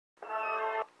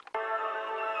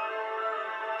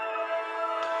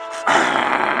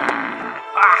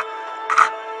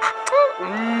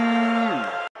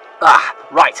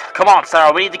Right, come on,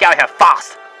 Sarah, we need to get out of here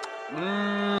fast.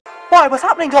 Why, what's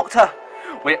happening, Doctor?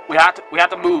 We had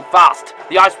to move fast.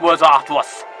 The ice warriors are after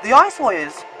us. The ice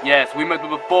warriors? Yes, we met them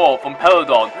before from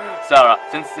Peladon, Sarah,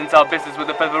 since our business with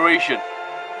the Federation.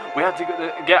 We had to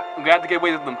get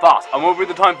away with them fast, and we're in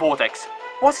the time vortex.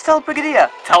 What's to tell the Brigadier?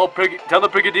 Tell the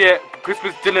Brigadier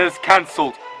Christmas dinner is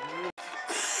cancelled.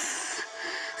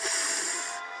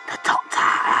 The Doctor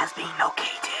has been located.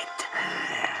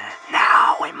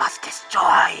 Now we must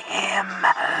destroy him.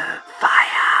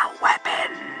 Fire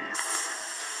weapons.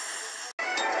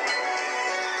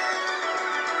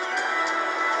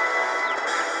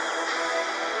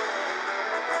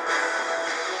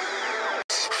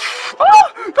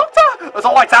 Oh, Doctor! It's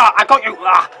alright, Sarah, I got you.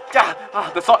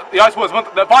 The ice warriors,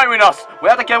 they're firing us. We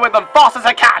have to get with them fast as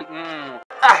I can.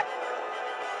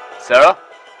 Sarah?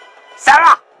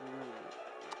 Sarah!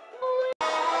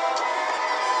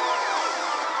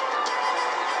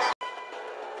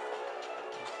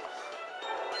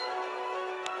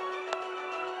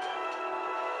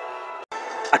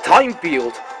 A time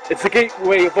field. It's a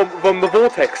gateway from the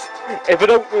vortex. If I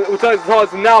don't return to the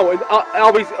TARDIS now,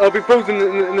 I'll be frozen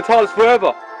in the TARDIS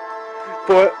forever.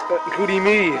 Including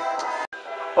me.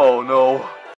 Oh no.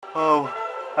 Oh,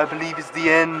 I believe it's the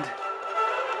end.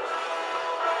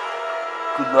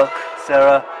 Good luck,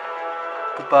 Sarah.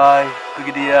 Goodbye,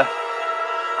 Brigadier.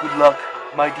 Good luck,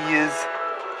 my dears.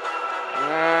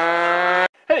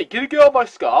 Hey, can you get off my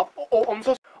scarf? Oh,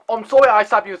 I'm sorry I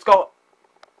stabbed you, Scott.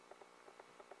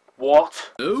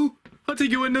 What? Oh? I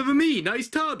think you were never me. Nice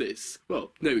TARDIS.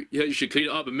 Well, no, you should clean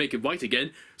it up and make it right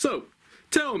again. So,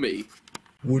 tell me.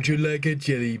 Would you like a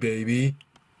jelly baby?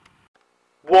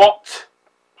 What?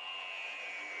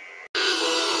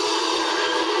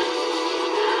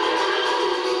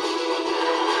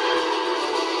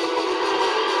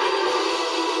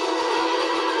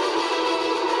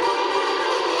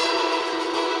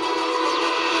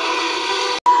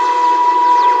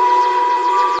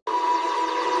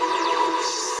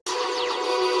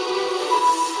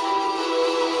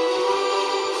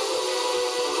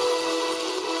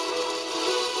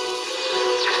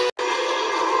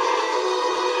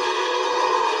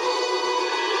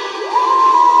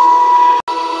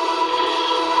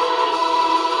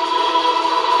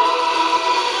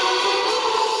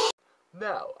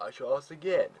 Now, I shall ask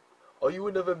again. Are you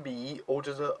another me, or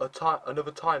just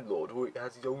another Time Lord who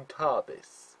has his own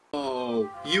TARDIS? Oh,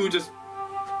 you were just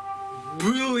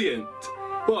brilliant.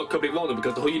 Well, it could be wrong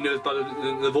because the whole you know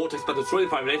about the vortex about destroying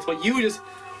 5 minutes, but you were just,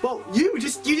 well, you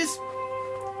just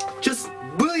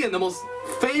brilliant. The most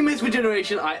famous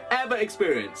regeneration I ever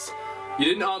experienced. You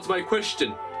didn't answer my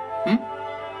question.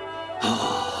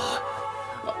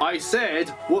 I said,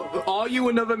 what, are you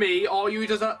another me, or are you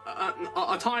just a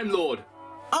Time Lord?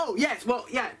 Oh, yes, well,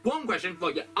 yeah, one question.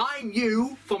 Well, yeah, I'm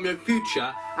you from your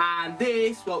future, and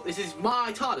this is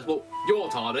my TARDIS. Well, your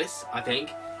TARDIS, I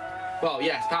think. Well,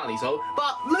 yes, apparently so.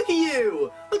 But look at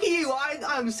you! Look at you! I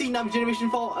haven't seen that generation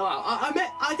for a while.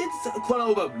 I did well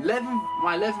over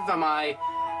my 11th and my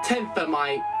 10th and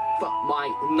my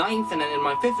 9th and then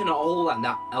my 5th and all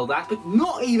that, but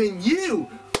not even you!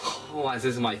 Oh, this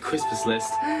is my Christmas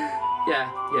list. Yeah.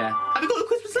 Have you got a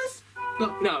Christmas list?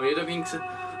 No, you don't think so?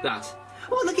 That.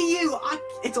 Oh, look at you!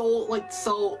 It's all like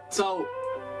so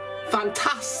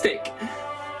fantastic.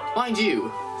 Mind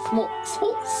you, it's more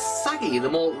saggy, the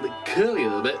more like, curly a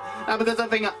little bit. Because I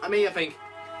think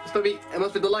it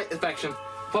must be the light affection.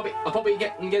 I'll probably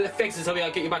get it fixed and so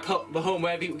I'll get you back home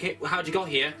wherever you came. How'd you got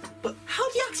here? But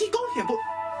how'd you actually got here? But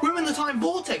we're in the time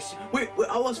vortex.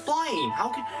 I was flying. How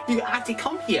can you actually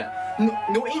come here?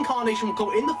 No incarnation will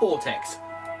go in the vortex.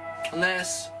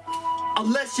 Unless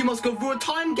you must go through a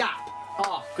time gap.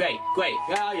 Oh, great.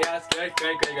 Yeah, yes,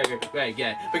 great,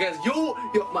 yeah. Because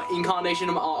my incarnation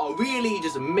are really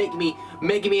just making me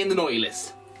in the naughty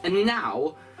list. And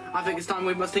now, I think it's time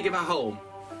we must take it back home.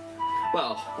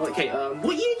 Well, okay,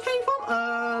 what year you came from?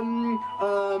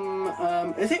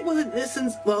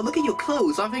 Well, look at your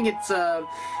clothes. I think it's,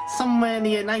 somewhere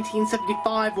near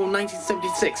 1975 or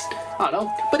 1976. I don't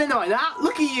know. But anyway,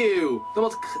 look at you!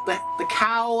 The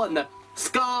cowl and the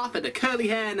scarf and the curly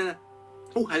hair and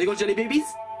oh, have you got jelly babies?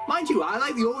 Mind you, I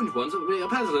like the orange ones.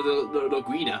 Apparently they're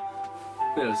greener.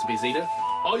 There's a piece either.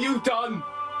 Are you done?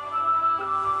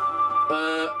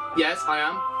 Yes, I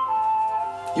am.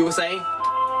 You were saying?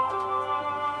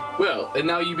 Well, and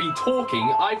now you've been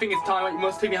talking, I think it's time you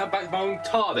must take me back to my own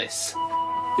TARDIS.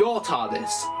 Your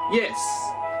TARDIS. Yes.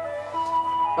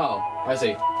 Oh, I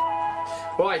see.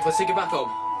 Right, let's take it back home.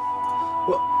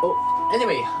 Well,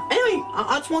 anyway,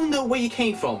 I just want to know where you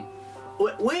came from.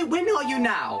 when are you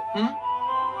now?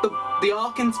 The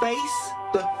Ark in space?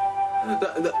 The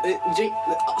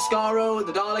Skaro,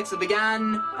 the Daleks that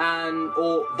began,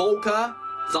 or Volker,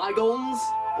 Zygons,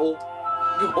 or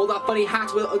that funny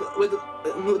hat with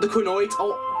the Chronoids,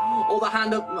 or the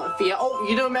hand of fear. Oh,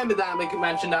 you don't remember that? We can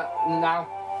mention that now.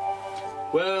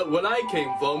 Well, when I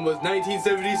came from was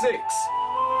 1976.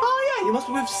 Oh yeah, you must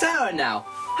be with Sarah now.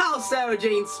 How's Sarah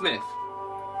Jane Smith?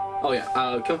 Oh yeah,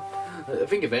 come.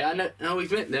 Think of it. I know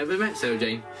we've never met Sarah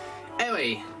Jane.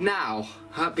 Anyway, now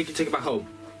we can take it back home.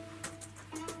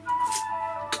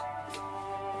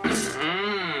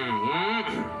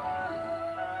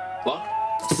 What?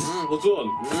 What's wrong?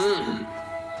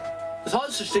 It's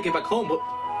hard to take it back home, but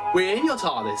we're in your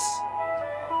TARDIS.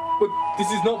 But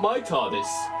this is not my TARDIS.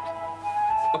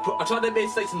 I tried to make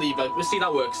mistakes and leave it. We'll see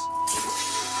that works.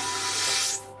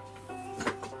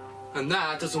 And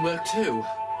that doesn't work too.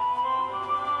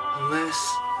 Unless...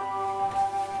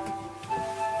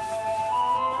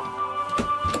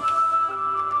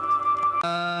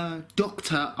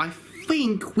 Doctor, I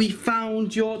think we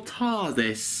found your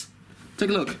TARDIS.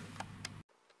 Take a look.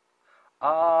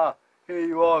 Ah, here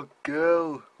you are,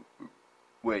 girl.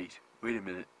 Wait a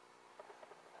minute.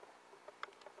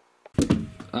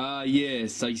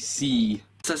 Yes, I see.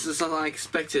 That's not what I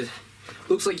expected.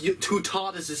 Looks like you two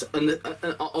TARDISes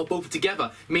are both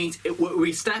together. Means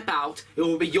we step out, it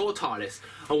will be your TARDIS.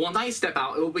 And once I step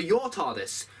out, it will be your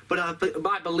TARDIS. But I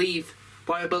believe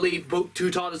both two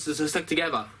TARDISes are stuck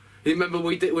together. Remember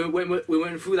we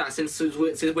went through that since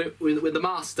with the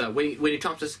Master when he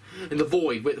trapped us in the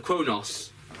void with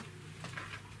Kronos.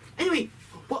 Anyway,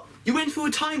 what you went through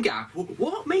a time gap?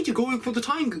 What made you go for the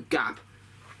time gap?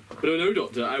 I don't know,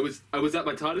 Doctor. I was at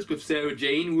my TARDIS with Sarah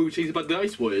Jane. We were chasing about the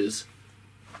Ice Warriors.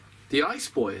 The Ice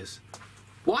Warriors?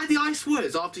 Why the Ice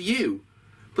Warriors after you?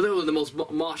 But they were the most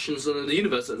Martians in the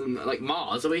universe, like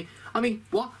Mars. I mean,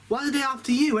 what? Why are they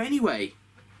after you anyway?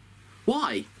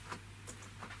 Why?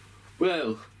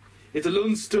 Well, it's a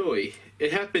long story.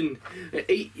 It happened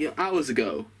 8 hours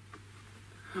ago.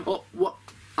 Oh, what?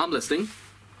 I'm listening.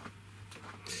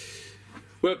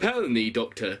 Well, apparently,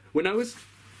 Doctor, when it was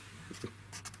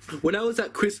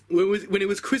Christmas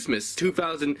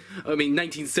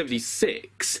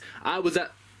 1976, I was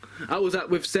at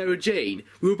with Sarah Jane.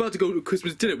 We were about to go to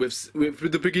Christmas dinner with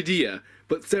the Brigadier,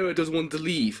 but Sarah doesn't want to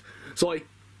leave. So I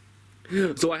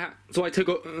took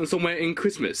her somewhere in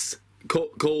Christmas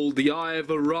called the Eye of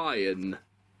Orion.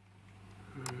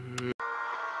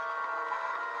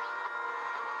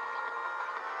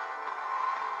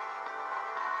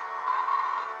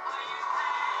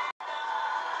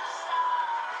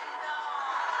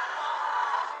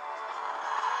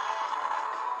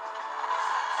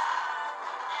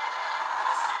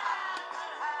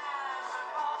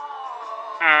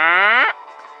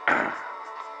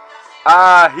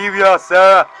 Ah, here we are,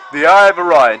 Sarah. The Eye of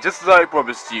Orion, just as I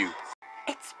promised you.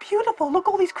 It's beautiful. Look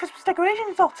at all these Christmas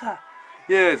decorations, Doctor.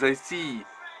 Yes, I see.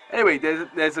 Anyway,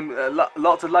 there's some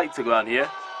lots of lights around here.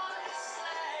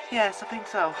 Yes, I think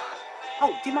so.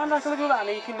 Oh, do you mind like a little around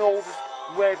and you can all just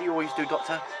wherever you always do,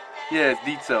 Doctor? Yes,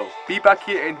 indeed so. Be back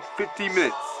here in 15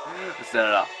 minutes,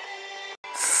 Sarah.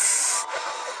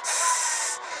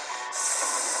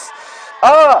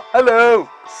 Ah, hello.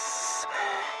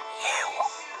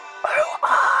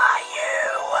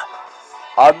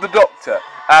 I'm the Doctor,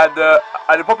 and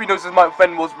you probably noticed my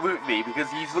friend was with me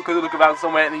because he's looking around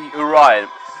somewhere in the Orion. I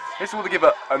just want to give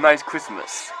a nice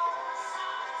Christmas.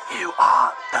 You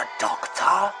are the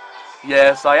Doctor?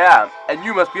 Yes, I am, and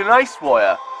you must be an ice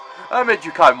warrior. I met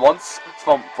you kind once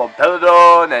from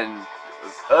Peladon and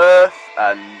Earth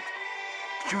and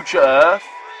future Earth.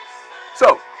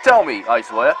 So, tell me, ice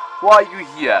warrior, why are you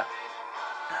here?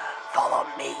 Follow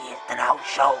me, and I'll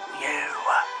show you.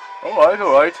 All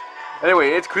right. Anyway,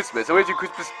 it's Christmas, so where's your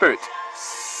Christmas spirit?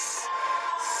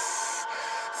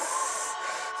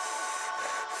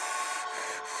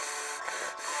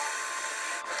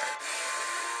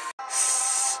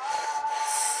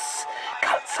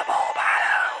 Cunsble,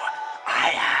 maro. I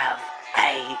have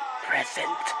a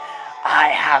present. I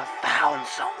have found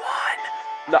someone.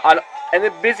 No, I'm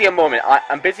busy a moment.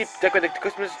 I'm busy decorating the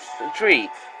Christmas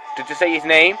tree. Did you say his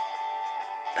name?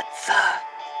 But sir,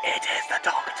 it is the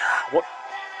Doctor. What?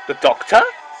 The Doctor?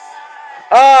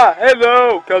 Ah,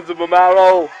 hello, cunsble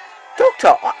maro.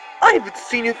 Doctor, I haven't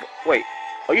seen you. Wait,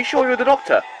 are you sure you're the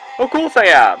Doctor? Of course I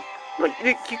am. Look,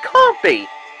 you can't be.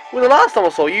 Well, the last time I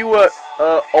saw you, you were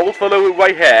old fellow with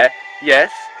white hair.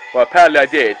 Yes. Well, apparently I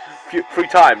did. 3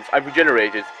 times. I've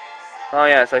regenerated. Oh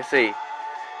yes, I see.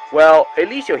 Well, at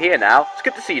least you're here now. It's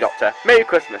good to see you, Doctor. Merry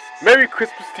Christmas. Merry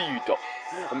Christmas to you, Doctor.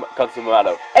 Cunsble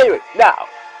maro. Anyway, now,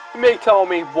 You may tell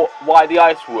me why the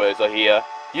ice warriors are here.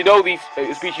 You know these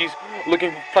species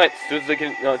looking for planets so they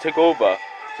can take over,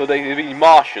 so they can be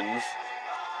Martians.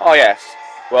 Oh yes.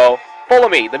 Well, follow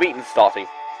me. The meeting's starting.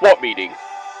 What meeting?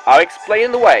 I'll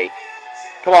explain the way.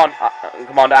 Come on,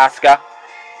 Commander Asker.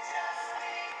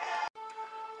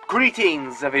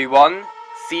 Greetings, everyone.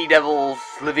 Sea Devils,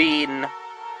 Slovene.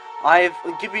 I've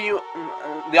given you,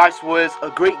 the Ice Warriors, a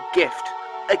great gift.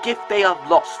 A gift they have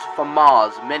lost from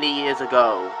Mars many years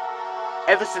ago.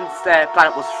 Ever since their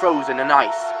planet was frozen in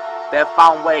ice, they have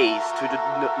found ways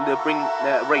to bring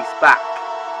their race back.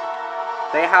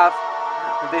 They have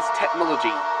this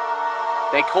technology.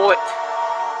 They call it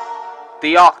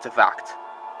the artifact.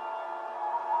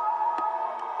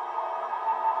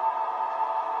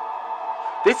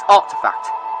 This artifact,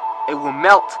 it will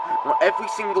melt on every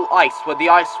single ice where the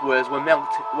ice warriors were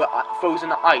frozen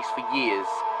in ice for years.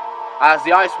 As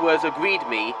the ice warriors agreed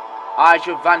me, I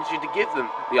should advance you to give them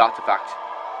the artifact.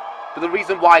 But the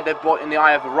reason why they brought in the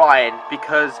Eye of Orion,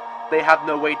 because they have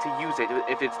no way to use it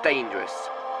if it's dangerous.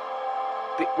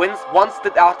 Once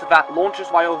the artifact launches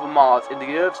right over Mars in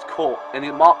the Earth's core, in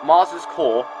the Mars's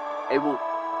core, it will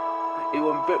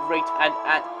evaporate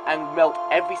and melt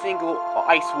every single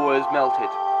ice warriors melted,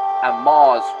 and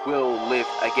Mars will live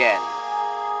again.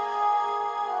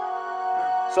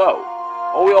 So,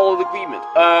 are we all in agreement?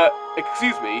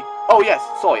 Excuse me. Oh yes,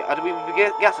 sorry, I didn't even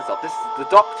guess myself. This is the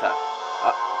Doctor,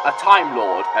 a Time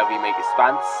Lord, as we make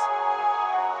expanse.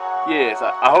 Yes,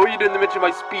 I hope you didn't mention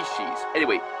my species.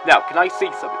 Anyway, now can I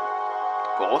say something?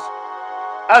 Of course.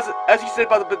 As you said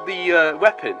about the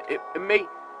weapon, it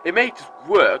may just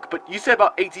work, but you said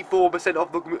about 84%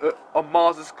 of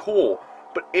Mars's core.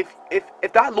 But if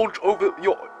that launch over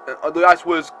the ice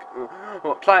warrior's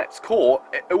planet's core,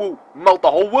 it will melt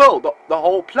the whole world, the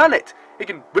whole planet. It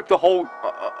can rip the whole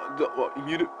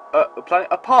planet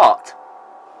apart.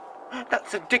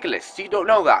 That's ridiculous. You don't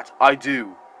know that. I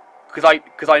do, because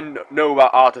I know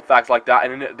about artifacts like that,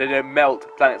 and they don't melt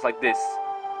planets like this.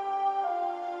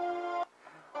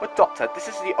 But Doctor, this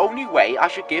is the only way I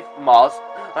should give Mars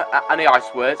and the ice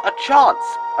warriors a chance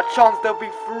they'll be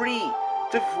free.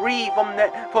 To free from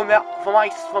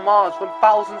ice from Mars from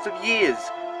thousands of years.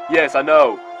 Yes, I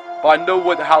know, but I know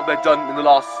how they're done in the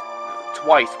last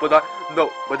twice. But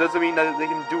doesn't mean that they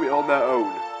can do it on their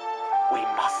own. We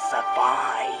must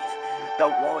survive. The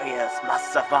warriors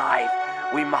must survive.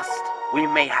 We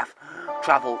may have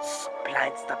traveled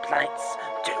planets to planets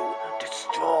to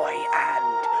destroy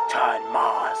and turn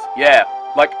Mars. Yeah,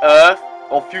 like Earth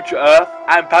or future Earth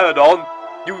and Paradon.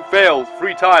 You failed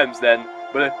 3 times then,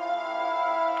 but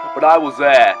I was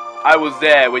there. I was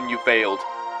there when you failed.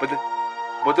 But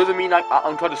doesn't mean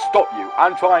I'm trying to stop you.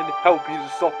 I'm trying to help you to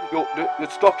stop the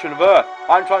destruction of Earth.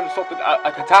 I'm trying to stop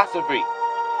a catastrophe.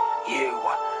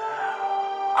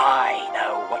 I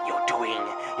know what you're doing.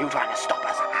 You're trying to stop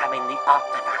us having the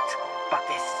artifact. But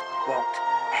this won't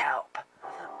help.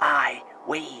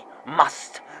 We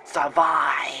must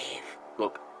survive.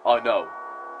 Look, I know.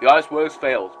 The Ice Warriors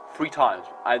failed 3 times.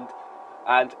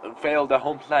 And failed their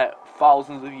home planet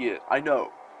thousands of years. I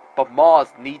know, but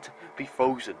Mars needs to be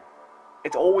frozen.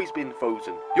 It's always been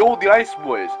frozen. You're the Ice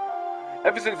Warriors.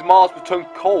 Ever since Mars was turned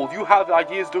cold, you have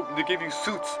ideas to give you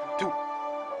suits to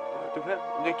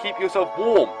keep yourself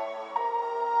warm.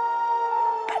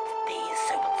 But these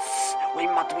suits, we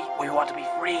want to be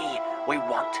free. We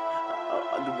want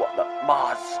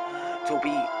Mars to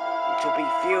be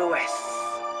furious.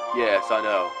 Yes, I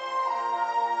know.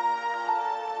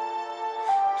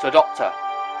 So, Doctor,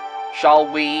 shall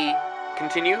we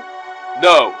continue?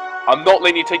 No, I'm not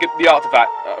letting you take the artifact,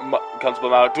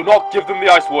 Cunsble Maro. Do not give them the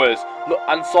Ice Warriors. Look,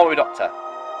 I'm sorry, Doctor.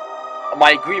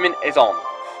 My agreement is on.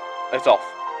 It's off.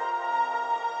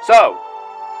 So,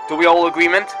 do we all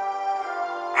agreement?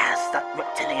 As the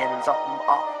reptilians of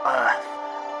Earth,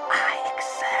 I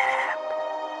accept.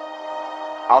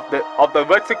 Of the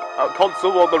Rex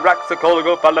Consul of the Rex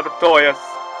Ecological Laboratorius,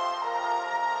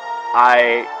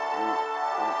 I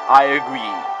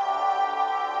agree.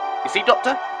 You see,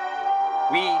 Doctor?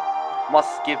 We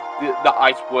must give the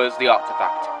Ice Warriors the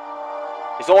artifact.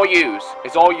 It's all yours.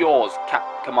 It's all yours,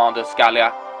 Commander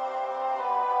Scalia.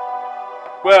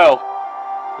 Well,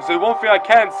 there's one thing I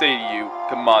can say to you,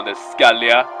 Commander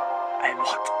Scalia. And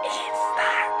what is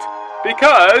that?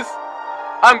 Because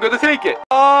I'm gonna take it.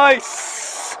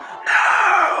 Ice!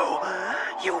 No!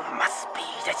 You must be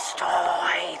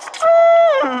destroyed.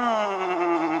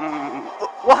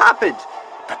 What happened?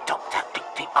 The Doctor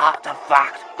picked the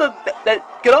artifact.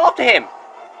 Get after him.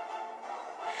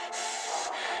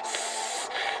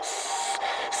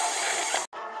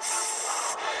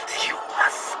 You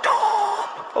must stop.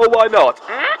 Oh, why not?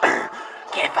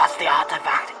 Give us the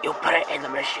artifact. You put it in the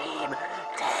machine.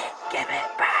 Give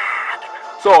it back.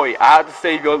 Sorry, I had to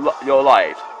save your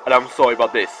lives, and I'm sorry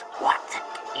about this. What?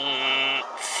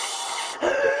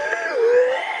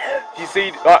 You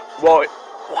see, well...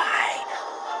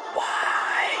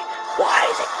 Why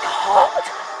is it hot?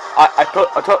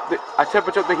 I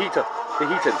temperature the heater. The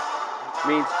heating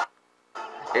means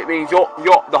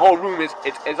the whole room is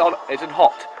in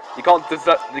hot. You can't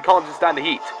stand the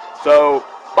heat. So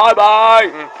bye bye.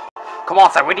 Come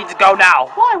on, sir. We need to go now.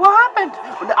 Why? What happened?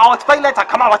 I'll explain later.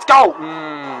 Come on, let's go.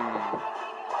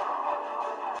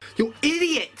 You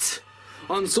idiot!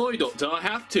 I'm sorry, Doctor. I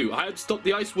have to stop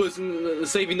the ice wars and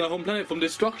saving the home planet from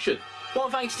destruction. Well,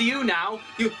 thanks to you now,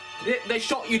 they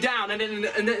shot you down, and then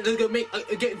they're gonna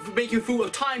make you through a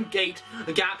time gap,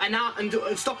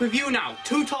 and stop with you now.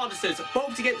 2 TARDISes,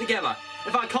 both to get together.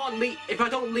 If I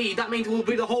don't leave, that means we'll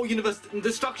be the whole universe in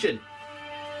destruction.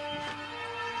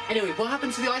 Anyway, what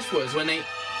happened to the Ice Wars when they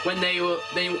were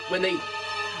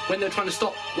trying to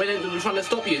stop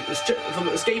you from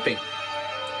escaping?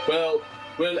 Well,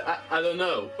 I don't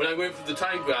know. When I went for the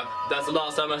time grab, that's the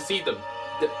last time I see them.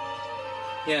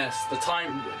 Yes, the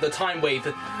time wave,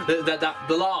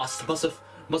 the last must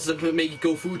have made you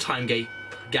go through time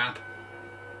gap.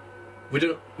 We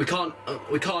can't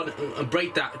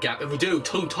break that gap. If we do,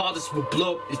 2 TARDIS will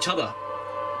blow up each other.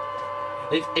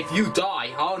 If you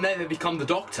die, I'll never become the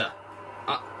Doctor.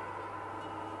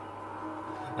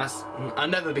 I'll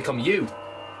never become you.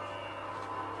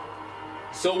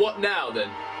 So what now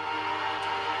then?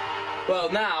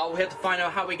 Well, now we have to find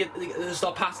out how we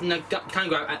start passing the time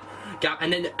gap,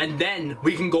 and then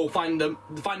we can go find the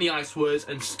Ice Wars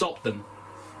and stop them.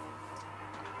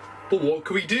 But what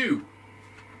can we do?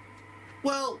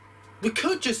 Well, we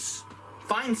could just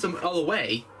find some other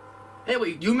way.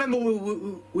 Anyway, you remember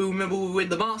we were in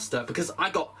the Master? Because I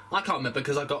can't remember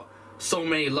because I got so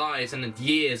many lives and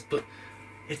years, but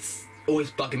it's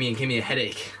always bugging me and giving me a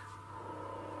headache.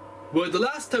 Well, the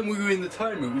last time we were in the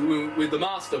time room, we were with the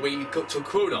Master when we got to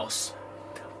Kronos.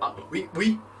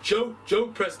 Joe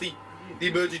pressed the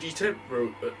emergency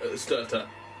temporal starter.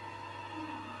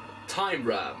 Time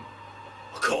ram.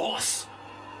 Of course.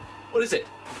 What is it?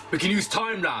 We can use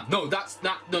time ram. No, that's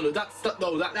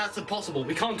impossible.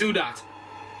 We can't do that.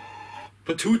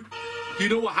 But you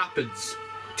know what happens?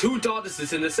 2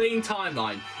 TARDISes in the same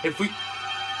timeline. If we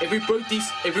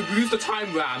use the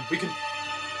time ram,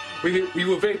 we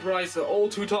will vaporize all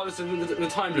 2 TARDISes in the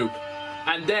time loop.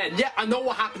 And then, yeah, I know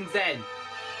what happens then.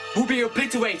 We'll be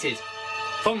obliterated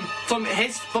from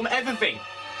everything.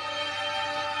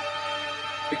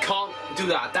 We can't do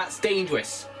that. That's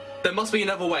dangerous. There must be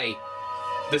another way.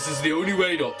 This is the only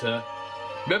way, Doctor.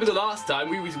 Remember the last time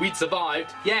we'd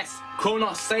survived? Yes,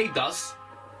 Kronos saved us,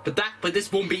 but this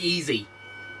won't be easy.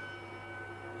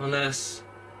 Unless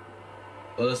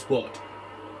what?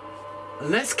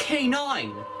 Unless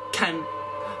K9 can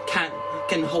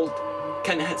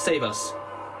save us.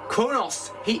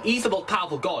 Kronos, he's the most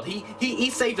powerful god. He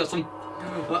saved us from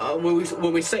when we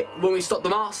stopped the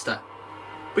Master.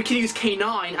 We can use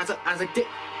K9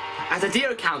 as a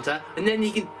deer counter, and then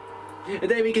we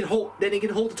can hold the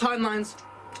timelines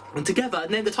together,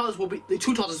 and then the 2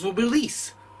 TARDISes will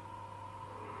release.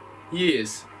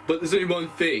 Yes, but there's only one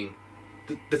thing.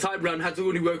 The time ram had to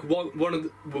only work one of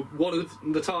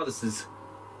the TARDISes.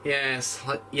 Yes,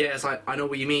 I know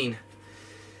what you mean.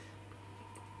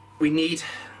 We need.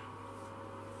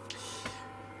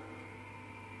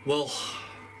 Well,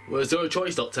 there's no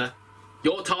choice, Doctor.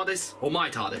 Your TARDIS or my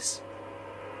TARDIS?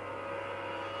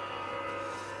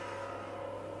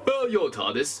 Well, your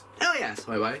TARDIS. Oh yes,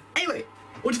 anyway,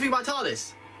 what do you think about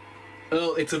TARDIS?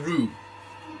 Oh, it's a room.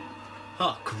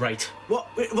 Oh, great. Well,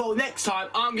 next time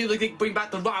I'm gonna bring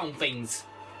back the round things.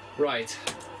 Right.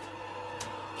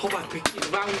 Hold on, pick the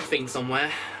round thing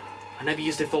somewhere. I never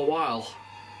used it for a while.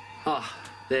 Ah,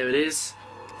 there it is.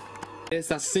 There's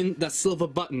that silver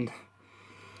button.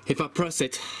 If I press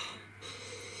it,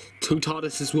 2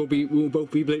 TARDISes will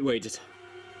both be obliterated.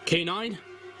 K9,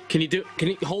 can you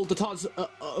hold the TARDIS for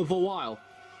a while?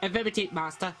 Affirmative,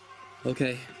 Master.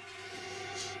 Okay.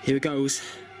 Here it goes.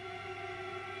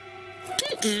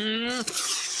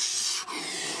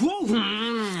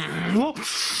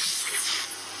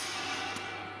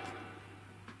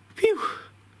 Phew.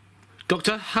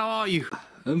 Doctor, how are you?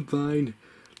 I'm fine.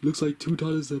 Looks like 2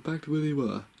 TARDISes are back to where they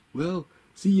were. Well,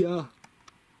 see ya.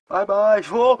 Bye-bye.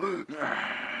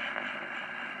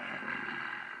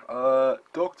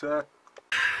 Doctor.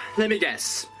 Let me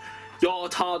guess. Your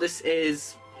TARDIS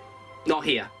is not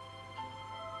here.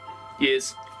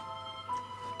 Yes.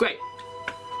 Great.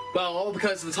 Well,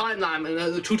 because the timeline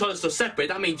and the two TARDISes are separate,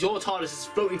 that means your TARDIS is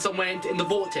floating somewhere in the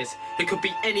vortex. It could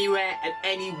be anywhere and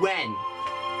any when.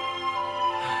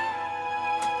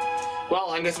 Well,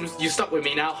 I guess you're stuck with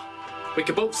me now. We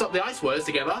can both stop the ice words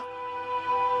together.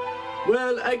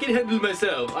 Well, I can handle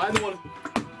myself. I'm the one.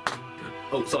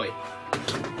 Oh, sorry.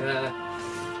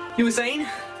 You were saying?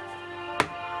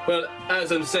 Well,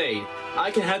 as I'm saying,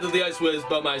 I can handle the ice words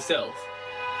by myself.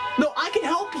 No, I can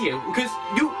help you because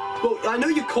you. Well, I know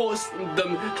you caused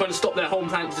them trying to stop their home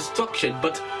planet's destruction,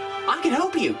 but I can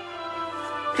help you.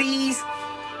 Please.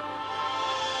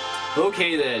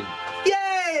 Okay then.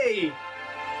 Yay!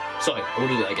 Sorry, I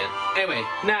won't do that again. Anyway,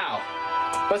 now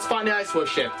let's find the ice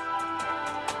ship.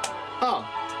 Oh,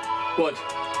 what?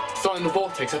 It's not in the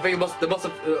vortex. I think they must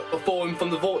have fallen from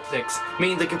the vortex.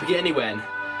 Means they could be anywhere.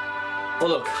 Oh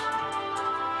look,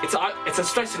 it's a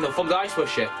stress signal from the ice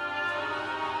ship.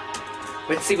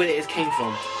 Let's see where it came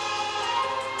from.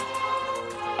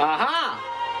 Aha!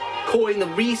 According to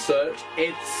research,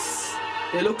 it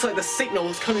looks like the signal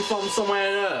is coming from somewhere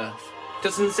on Earth.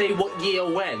 Doesn't say what year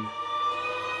or when.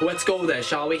 Let's go there,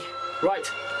 shall we? Right,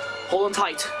 hold on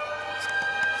tight.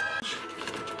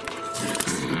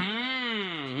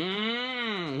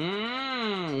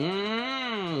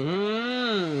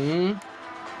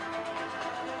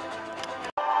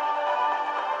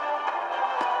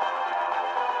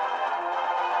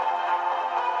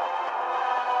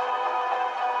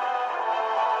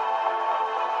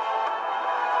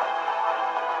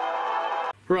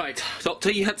 Right,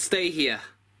 Doctor, you had to stay here.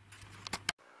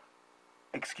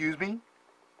 Excuse me?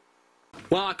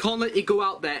 Well, I can't let you go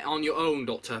out there on your own,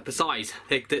 Doctor. Besides,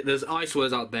 there's ice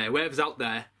words out there. Whatever's out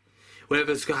there,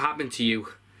 whatever's gonna happen to you,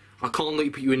 I can't let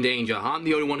you put you in danger. I'm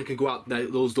the only one who can go out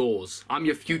those doors. I'm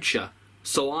your future,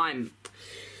 so I'm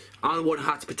the one who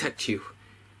has to protect you.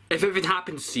 If anything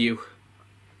happens to you,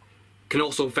 it can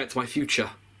also affect my future,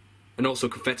 and also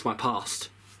affect my past.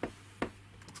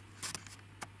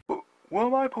 What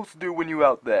am I supposed to do when you're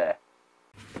out there?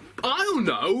 I don't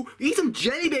know. Eat some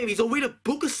jelly babies or read a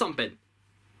book or something.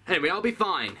 Anyway, I'll be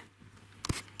fine.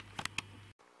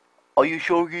 Are you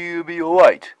sure you'll be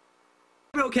alright?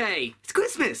 We're okay. It's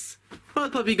Christmas. What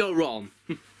could probably go wrong?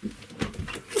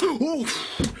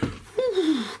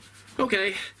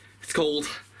 Okay. It's cold.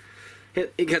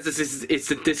 Because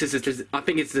I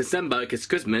think it's December. It's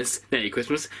Christmas. Merry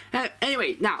Christmas.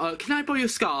 Anyway, now can I borrow your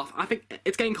scarf? I think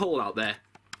it's getting cold out there.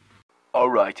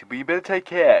 Alright, but you better take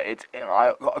care. It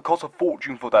costs a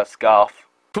fortune for that scarf.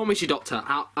 Promise you, Doctor.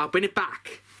 I'll bring it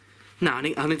back. Now I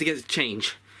need to get a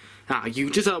change. Now you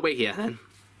just wait here then.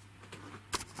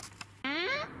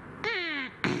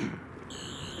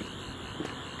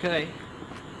 Okay.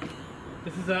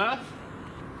 This is Earth.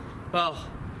 Well,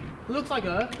 it looks like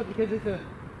Earth, but because it's a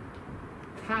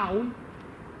town,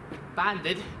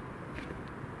 banded.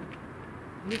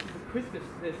 And this is Christmas.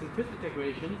 There's some Christmas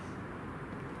decorations.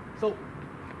 So,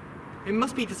 it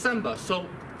must be December, so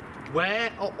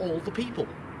where are all the people?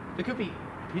 There could be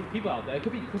people out there, it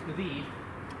could be Christmas Eve.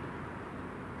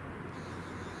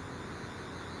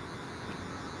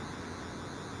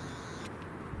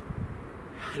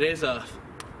 It is Earth.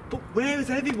 But where is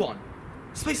everyone?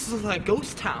 This place is like a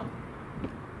ghost town.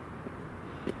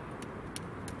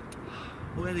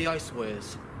 Where are the ice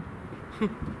wares?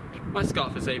 My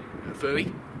scarf is a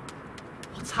furry.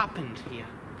 What's happened here?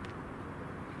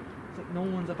 It's like no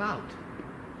one's about.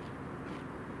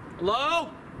 Hello?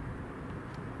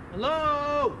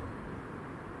 Hello?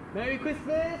 Merry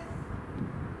Christmas?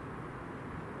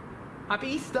 Happy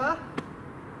Easter?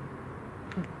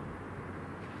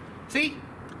 See?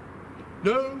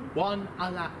 No one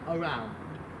around.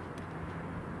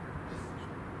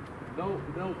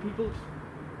 No people,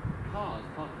 cars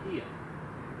parked here.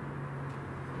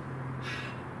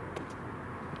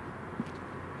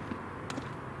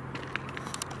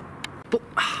 But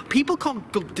people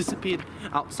can't go disappear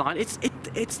outside.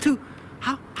 It's too.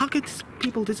 How could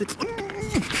people disappear?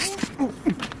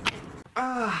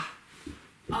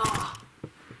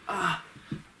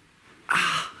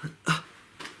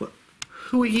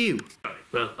 Who are you?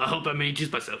 Well, I hope I may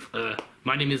introduce myself.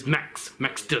 My name is Max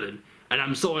Dillon, and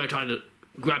I'm sorry I tried to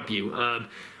grab you.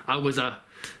 I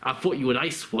thought you would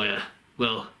ice wire.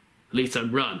 Well, at least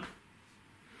I'd run.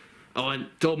 Oh, and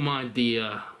don't mind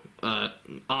the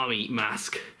army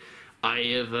mask.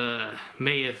 I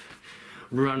may have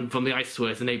run from the ice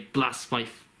wares and they blast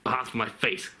half my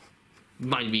face.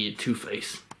 Mind me,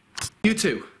 Two-Face. You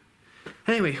too.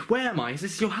 Anyway, where am I? Is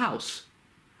this your house?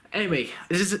 Anyway,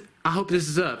 I hope this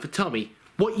is Earth. But tell me,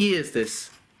 what year is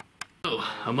this? Oh,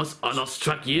 I lost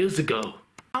track years ago.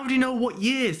 How do you know what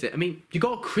year is it? I mean, you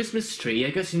got a Christmas tree.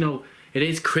 I guess you know it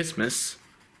is Christmas.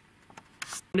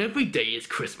 And every day is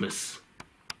Christmas.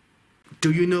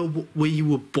 Do you know where you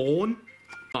were born?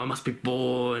 I must be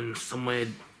born somewhere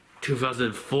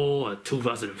 2004 or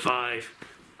 2005.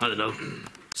 I don't know.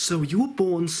 So you were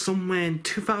born somewhere in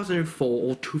 2004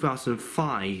 or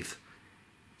 2005.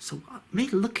 So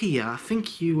maybe look here. I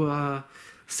think you were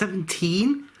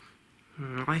 17.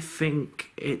 I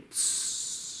think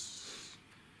it's...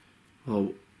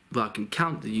 Well, I can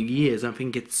count the years. I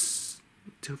think it's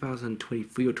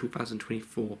 2023 or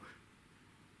 2024.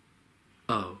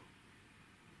 Oh.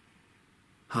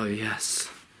 Oh, yes.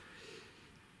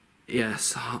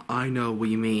 Yes, I know what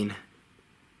you mean.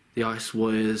 The Ice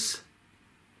Warriors.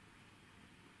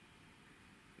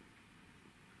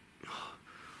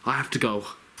 I have to go.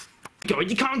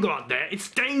 You can't go out there. It's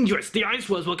dangerous. The Ice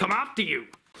Warriors will come after you.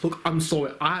 Look, I'm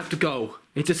sorry. I have to go.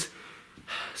 It's just...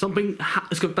 Something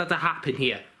is about to happen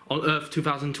here on Earth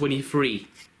 2023.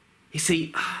 You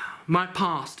see, my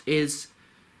past is...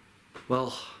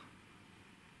 Well...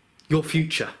 Your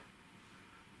future.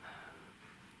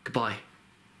 Goodbye.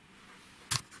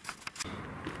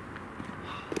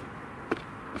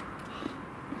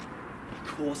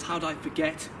 Of course, how'd I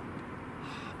forget?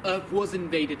 Earth was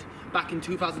invaded back in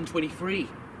 2023.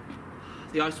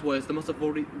 The Ice Warriors, they must have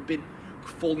already been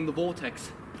falling the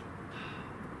vortex.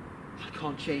 I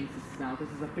can't change this now. This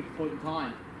is a fixed point in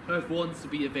time. Earth wants to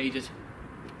be invaded.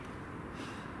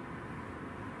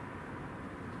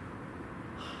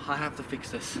 I have to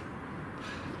fix this.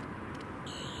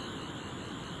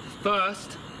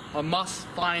 First, I must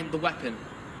find the weapon.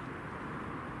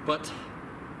 But...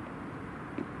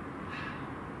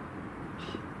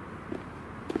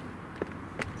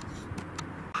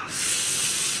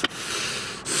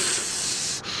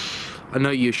 I know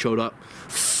you showed up.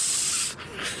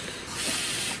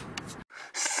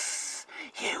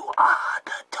 You are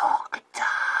the doctor.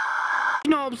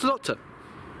 You know I was the doctor.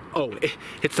 Oh,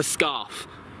 it's the scarf.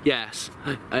 Yes.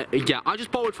 Yeah, I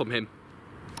just borrowed from him.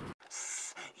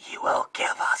 You will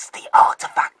give us the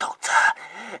artifact, Doctor.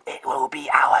 It will be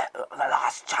the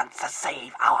last chance to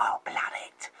save our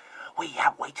planet. We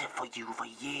have waited for you for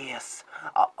years,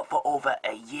 for over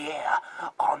a year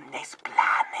on this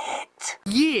planet.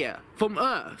 Yeah, from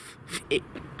Earth.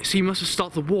 So you must have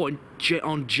started the war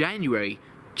on January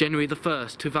the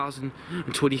 1st,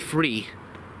 2023.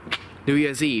 New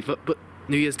Year's Eve, but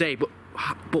New Year's Day. But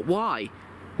why?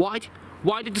 Why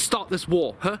did you start this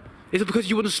war? Huh? Is it because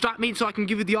you want to distract me so I can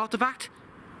give you the artifact?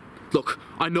 Look,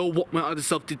 I know what my other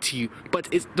self did to you, but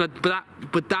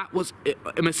that was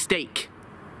a mistake.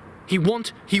 He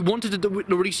wanted to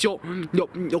release your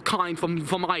kind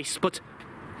from ice, but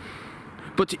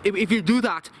if you do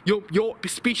that, your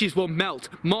species will melt.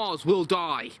 Mars will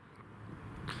die.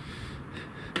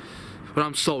 But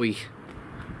I'm sorry.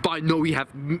 But I know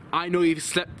you've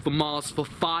slept for Mars for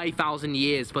 5,000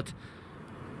 years, but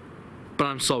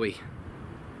I'm sorry.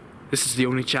 This is the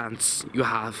only chance you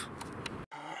have.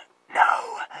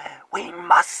 No, we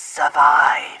must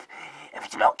survive. If you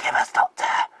do not give us, Doctor,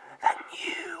 then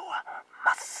you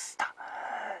must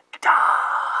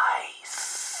die.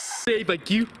 Thank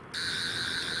you.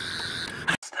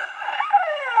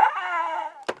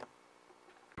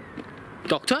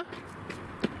 Doctor?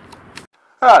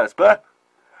 Elisabeth?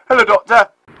 Hello, Doctor.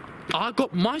 I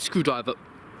got my screwdriver.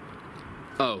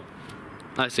 Oh,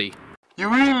 I see. You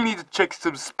really need to check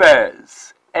some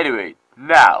spares. Anyway,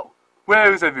 now,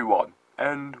 where is everyone?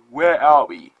 And where are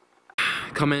we?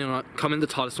 Come in the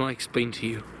TARDIS and I'll explain to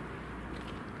you.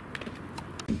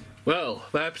 Well,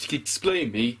 perhaps you could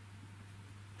explain me.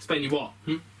 Explain you what?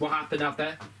 What happened out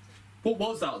there? What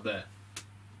was out there?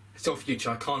 It's your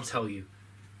future, I can't tell you.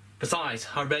 Besides,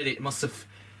 I read it must have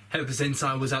ever since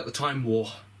I was at the Time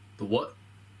War. The what?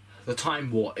 The Time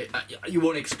War. You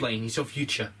won't explain, it's your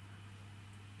future.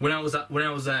 When I was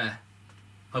there,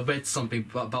 I read something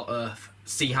about Earth,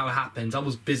 see how it happened. I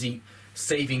was busy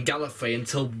saving Gallifrey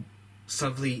until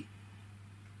suddenly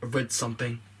I read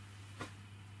something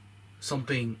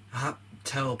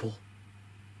terrible.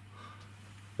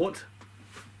 What?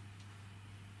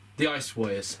 The Ice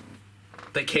Warriors.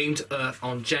 They came to Earth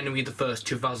on January the 1st,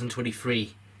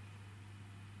 2023.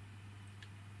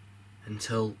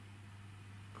 Until...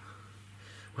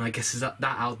 Well, I guess that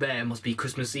out there must be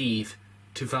Christmas Eve,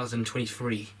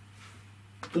 2023.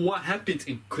 But what happened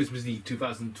in Christmas Eve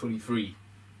 2023?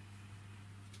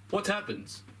 What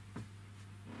happens?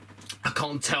 I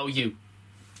can't tell you.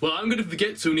 Well, I'm gonna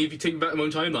forget soon if you take back my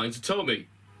own timeline, so tell me.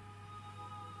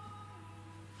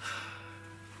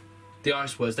 The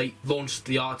Ice Warriors, they launched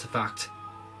the artifact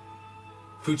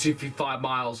through 255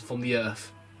 miles from the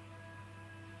Earth.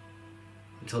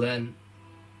 Until then,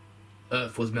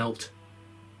 Earth was melt.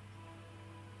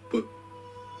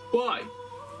 Why?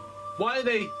 Why do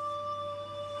they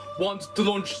want to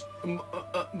launch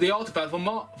the artifact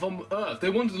from Earth? They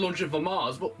wanted to launch it from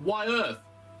Mars, but why Earth?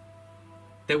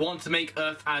 They want to make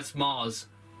Earth as Mars,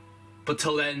 but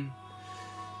till then,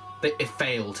 it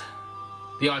failed.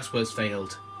 The icebergs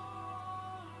failed.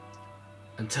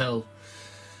 Until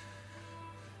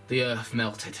the Earth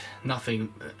melted.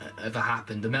 Nothing ever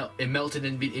happened. It melted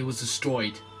and it was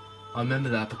destroyed. I remember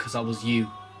that because I was you.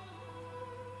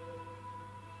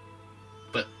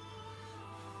 But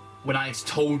when I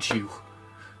told you,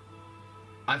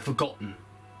 I've forgotten.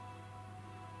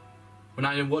 When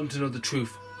I wanted to know the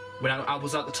truth, when I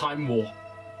was at the Time War,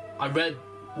 I read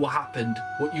what happened,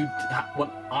 what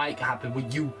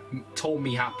you told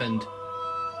me happened.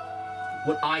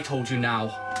 What I told you now.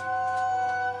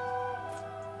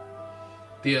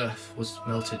 The Earth was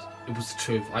melted. It was the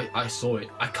truth. I saw it.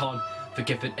 I can't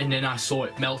forgive it. And then I saw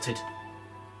it melted.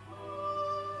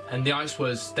 And the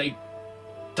icebergs, they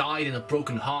died in a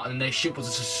broken heart and their ship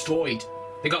was destroyed.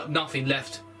 They got nothing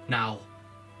left now.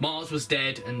 Mars was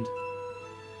dead and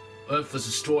Earth was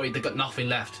destroyed. They got nothing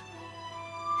left.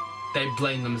 They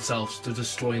blame themselves for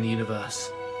destroying the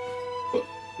universe. But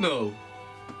no,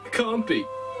 it can't be.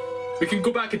 We can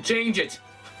go back and change it.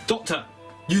 Doctor,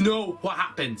 you know what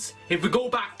happens. If we go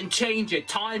back and change it,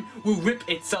 time will rip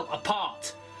itself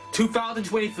apart.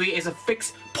 2023 is a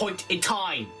fixed point in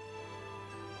time.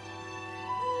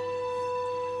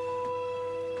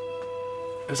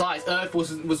 Besides, Earth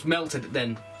was melted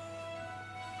then.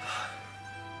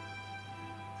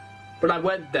 When I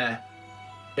went there,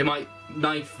 in my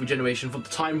 9th regeneration from the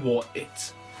Time War,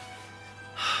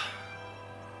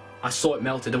 I saw it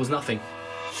melted. There was nothing.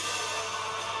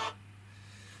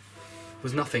 There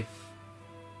was nothing.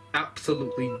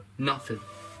 Absolutely nothing.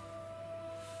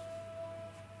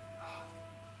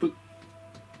 But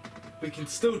we can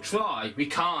still try. We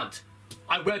can't.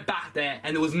 I went back there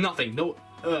and there was nothing. No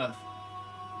Earth.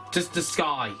 Just the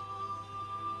sky.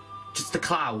 Just the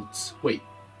clouds. Wait.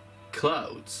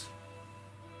 Clouds?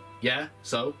 Yeah,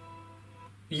 so?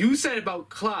 You said about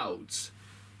clouds.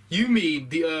 You mean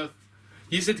the Earth.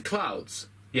 You said clouds.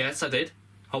 Yes, I did.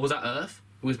 How was that Earth?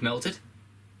 It was melted.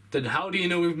 Then how do you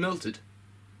know it was melted?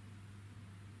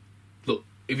 Look,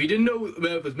 if you didn't know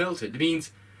the Earth was melted, it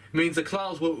means the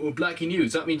clouds were blacking you.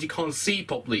 So that means you can't see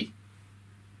properly.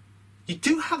 You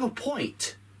do have a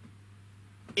point.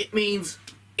 It means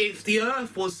if the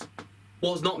Earth was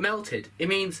not melted, it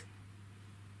means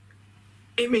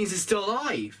it's still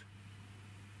alive.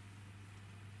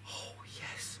 Oh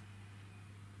yes.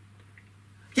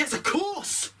 Yes, of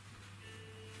course.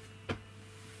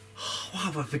 What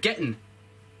have I forgotten?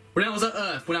 When I was at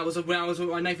Earth, when I was with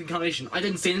my 9th incarnation, I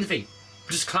didn't see anything.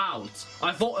 Just clouds.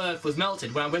 I thought Earth was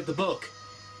melted when I read the book.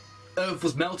 Earth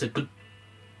was melted, but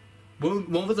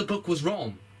whether the book was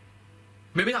wrong.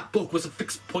 Maybe that book was a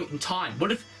fixed point in time.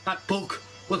 What if that book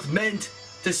was meant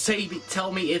to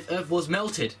tell me if Earth was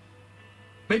melted?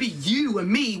 Maybe you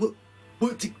and me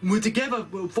were together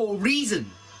for a reason.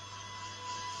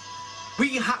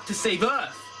 We had to save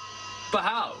Earth. But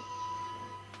how?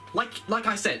 Like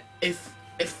I said, if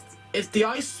the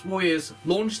Ice Warriors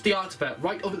launched the artifact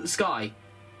right over the sky,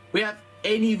 we have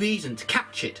any reason to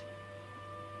catch it.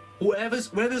 Whoever's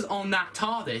on that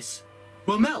TARDIS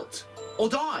will melt or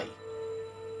die.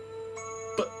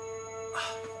 But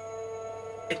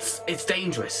it's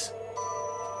dangerous.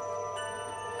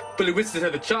 But we still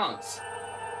have a chance.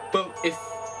 But if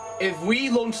we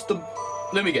launch the,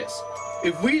 let me guess,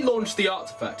 if we launch the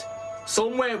artifact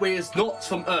somewhere where it's not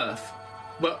from Earth,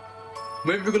 well,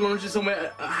 maybe we could launch it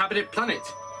somewhere, a habited planet.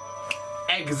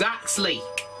 Exactly.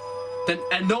 Then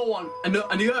and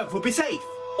the Earth will be safe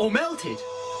or melted.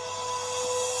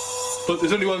 But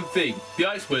there's only one thing: the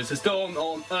icebergs are still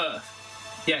on Earth.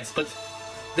 Yes, but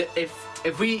if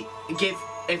the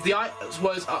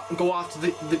icebergs go after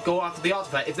the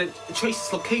artifact, if they trace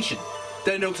its location,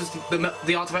 they notice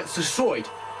the artifact is destroyed.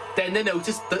 Then they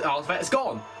notice the artifact is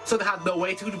gone, so they have no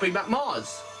way to bring back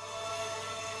Mars.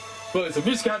 Well, it's a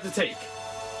risk I have to take.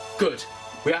 Good.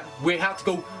 We have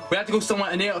to go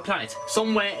somewhere near a planet,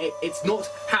 somewhere it's not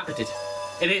habited.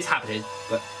 It is habited,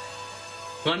 but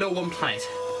I know one planet,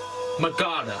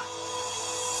 Magada.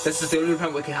 This is the only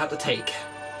planet we have to take.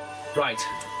 Right,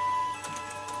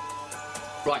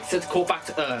 set the call back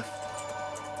to Earth.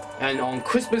 And on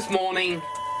Christmas morning,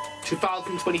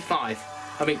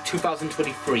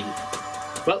 2023.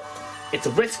 Well, it's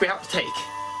a risk we have to take.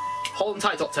 Hold on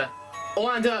tight, Doctor. Oh,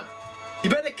 and you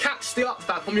better catch the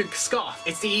artifact from your scarf.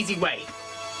 It's the easy way.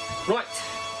 Right,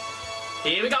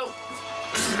 here we go.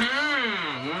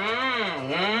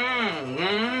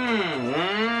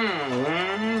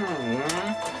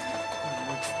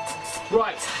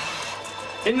 Right.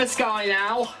 In the sky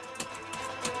now.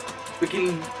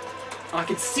 I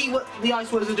can see what the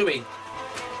ice words are doing.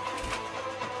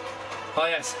 Oh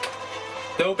yes.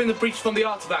 They opened the breach from the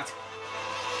artifact.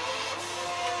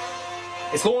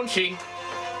 It's launching.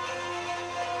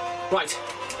 Right.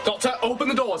 Doctor, open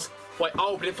the doors. Wait, I'll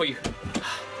open it for you.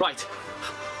 Right.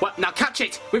 Well, now catch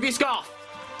it with your scarf.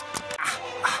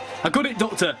 I got it,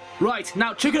 Doctor. Right,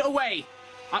 now chuck it away.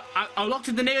 I locked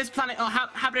it the nearest planet or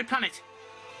habited planet.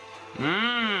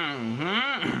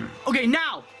 Okay,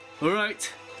 now.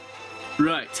 Alright.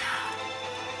 Right.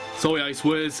 Sorry, Ice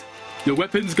Words. Your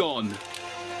weapon's gone.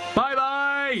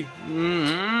 Bye-bye!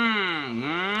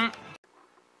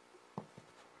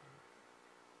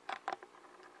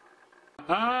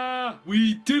 Ah,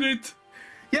 we did it!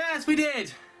 Yes, we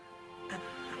did.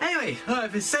 Anyway,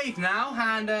 Earth is safe now,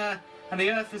 and the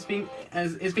Earth has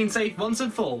been safe once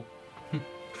and for all.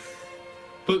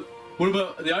 But what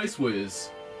about the Ice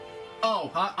Warriors?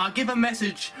 Oh, I'll give a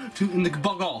message in the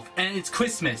bog off, and it's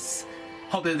Christmas.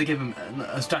 Hope that they give him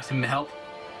a distract help.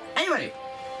 Anyway,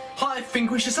 I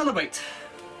think we should celebrate.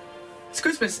 It's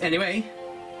Christmas anyway.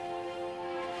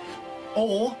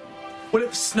 Or what if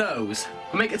it snows?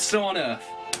 We'll make it snow on Earth.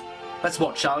 Let's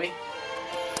watch, shall we?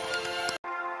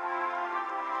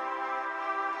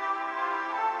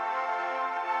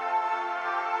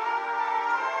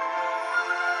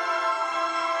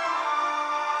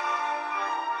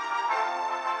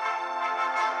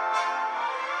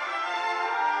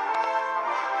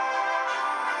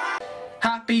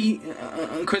 Happy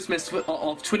Christmas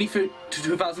of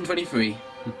 2023.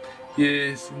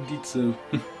 Yes, indeed so.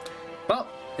 Well,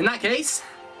 in that case,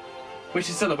 we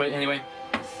should celebrate anyway.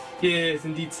 Yes,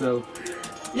 indeed so.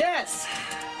 Yes!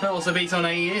 That also beats on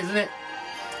AE, isn't it?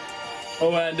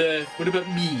 Oh, and what about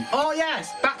me? Oh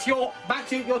yes! Back to your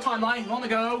timeline. On the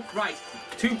go. Right.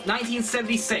 To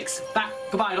 1976. Back.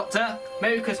 Goodbye, Doctor.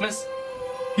 Merry Christmas.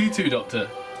 You too, Doctor.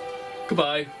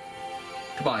 Goodbye.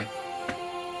 Goodbye.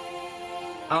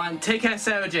 Oh, and take care,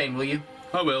 Sarah Jane, will you?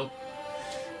 I will.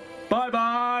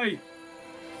 Bye-bye!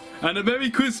 And a Merry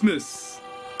Christmas!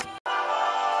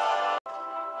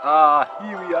 Ah,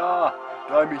 here we are.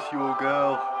 I miss your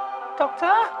girl.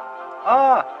 Doctor?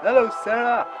 Ah, hello,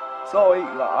 Sarah. Sorry,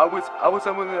 I was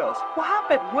someone else. What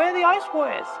happened? Where are the ice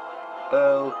warriors?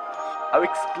 Well, I'll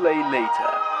explain later.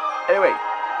 Anyway,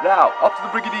 now, off to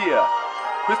the Brigadier.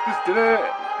 Christmas dinner,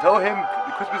 tell him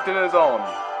the Christmas dinner's on.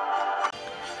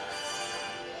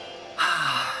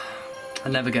 I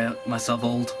never get myself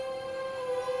old.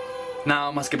 Now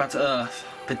I must get back to Earth,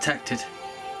 protected.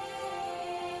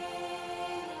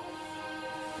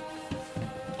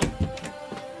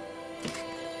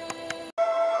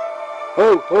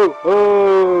 Ho, ho,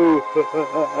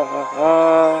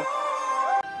 ho!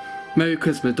 Merry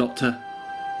Christmas, Doctor,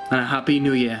 and a Happy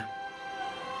New Year.